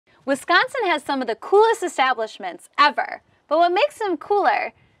Wisconsin has some of the coolest establishments ever, but what makes them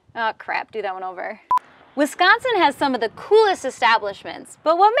cooler, oh crap, do that one over. Wisconsin has some of the coolest establishments,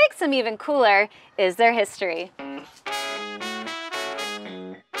 but what makes them even cooler is their history.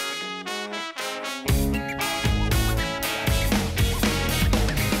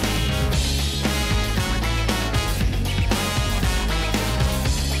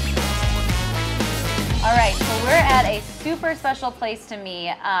 All right, so we're at a super special place to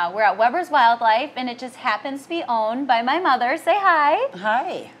me. We're at Weber's Wildlife, and it just happens to be owned by my mother. Say hi.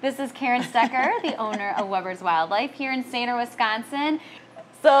 Hi. This is Karen Stecker, the owner of Weber's Wildlife here in Stainer, Wisconsin.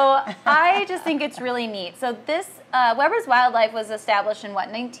 So I just think it's really neat. So this Weber's Wildlife was established in what,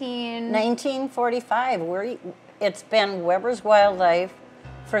 1945. It's been Weber's Wildlife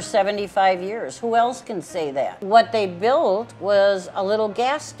for 75 years. Who else can say that? What they built was a little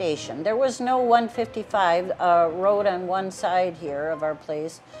gas station. There was no 155 road on one side here of our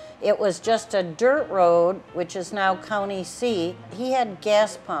place. It was just a dirt road, which is now County C. He had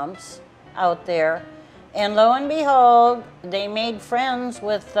gas pumps out there. And lo and behold, they made friends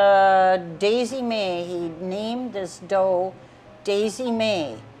with Daisy May. He named this doe Daisy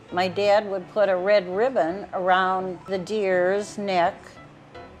May. My dad would put a red ribbon around the deer's neck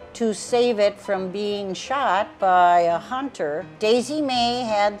to save it from being shot by a hunter. Daisy May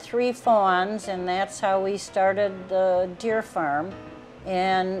had 3 fawns, and that's how we started the deer farm.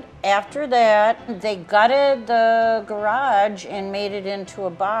 And after that, they gutted the garage and made it into a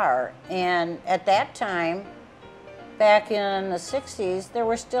bar. And at that time, back in the 60s, there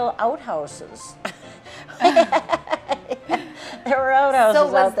were still outhouses. There were outhouses So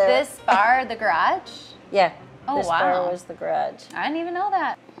was out there. this bar the garage? Yeah. Oh, this wow. bar was the garage. I didn't even know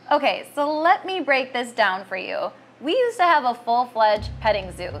that. Okay, so let me break this down for you. We used to have a full-fledged petting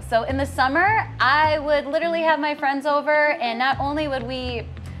zoo. So in the summer, I would literally have my friends over, and not only would we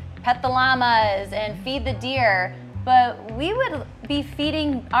pet the llamas and feed the deer, but we would be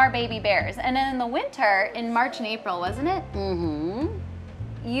feeding our baby bears. And then in the winter, in March and April, wasn't it? Mm-hmm.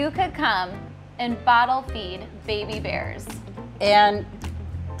 You could come and bottle feed baby bears. And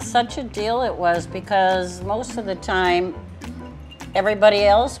such a deal it was, because most of the time everybody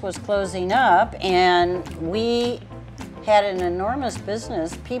else was closing up, and we had an enormous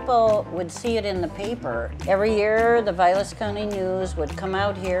business. People would see it in the paper. Every year the Vilas County News would come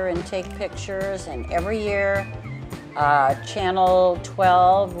out here and take pictures, and every year Channel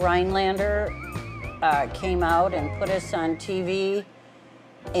 12 Rhinelander came out and put us on TV,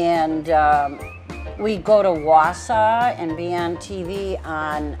 and we'd go to Wausau and be on TV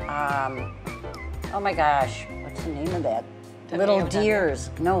on, oh my gosh, what's the name of that? Little Deers.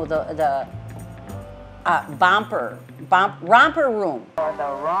 No, the Romper Room. Or the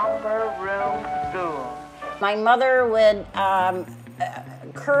Romper Room School. My mother would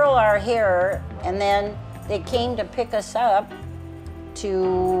curl our hair, and then they came to pick us up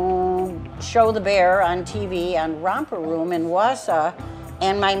to show the bear on TV on Romper Room in Wausau.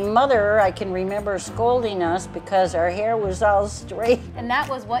 And my mother, I can remember scolding us because our hair was all straight. And that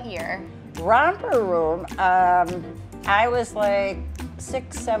was what year? Romper Room, I was like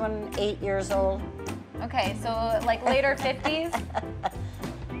 6, 7, 8 years old. Okay, so like later 50s?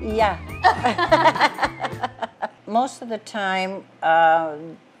 Yeah. Most of the time,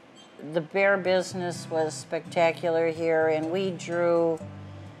 the bear business was spectacular here, and we drew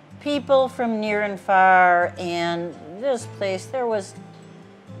people from near and far, and this place, there was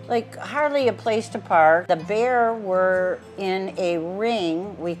like hardly a place to park. The bear were in a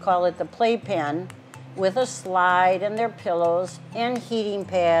ring, we call it the playpen, with a slide and their pillows and heating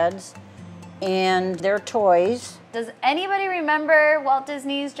pads and their toys. Does anybody remember Walt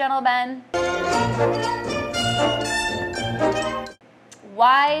Disney's Gentle Ben?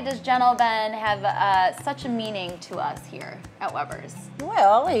 Why does Gentle Ben have such a meaning to us here at Weber's?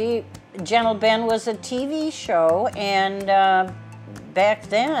 Well, Gentle Ben was a TV show, and back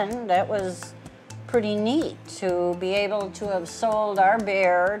then that was pretty neat to be able to have sold our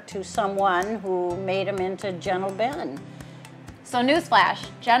bear to someone who made him into Gentle Ben. So newsflash,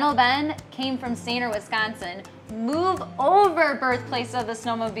 Gentle Ben came from Stainer, Wisconsin. Move over, birthplace of the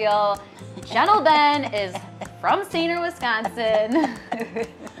snowmobile. Gentle Ben is from Stainer, Wisconsin.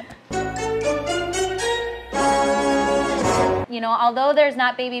 You know, although there's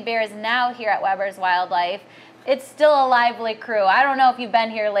not baby bears now here at Weber's Wildlife, it's still a lively crew. I don't know if you've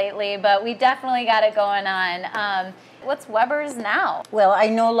been here lately, but we definitely got it going on. What's Weber's now? Well, I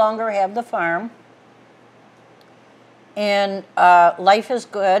no longer have the farm, and life is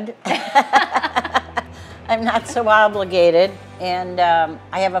good. I'm not so obligated, and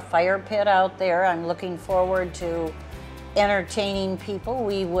I have a fire pit out there. I'm looking forward to entertaining people.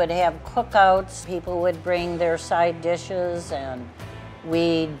 We would have cookouts. People would bring their side dishes, and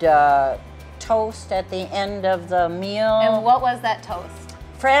we'd toast at the end of the meal. And what was that toast?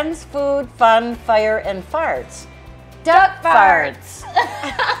 Friends, food, fun, fire, and farts. Duck farts.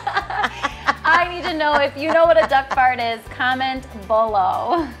 I need to know, if you know what a duck fart is, comment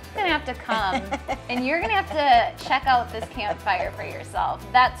below. You're gonna have to come and you're gonna have to check out this campfire for yourself.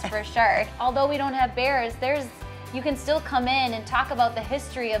 That's for sure. Although we don't have bears, you can still come in and talk about the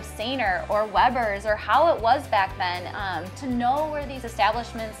history of Sainer or Weber's or how it was back then. To know where these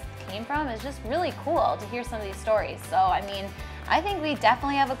establishments came from is just really cool to hear some of these stories. So, I mean, I think we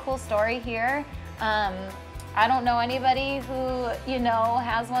definitely have a cool story here. I don't know anybody who, you know,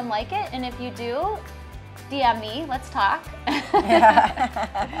 has one like it. And if you do, DM me, let's talk.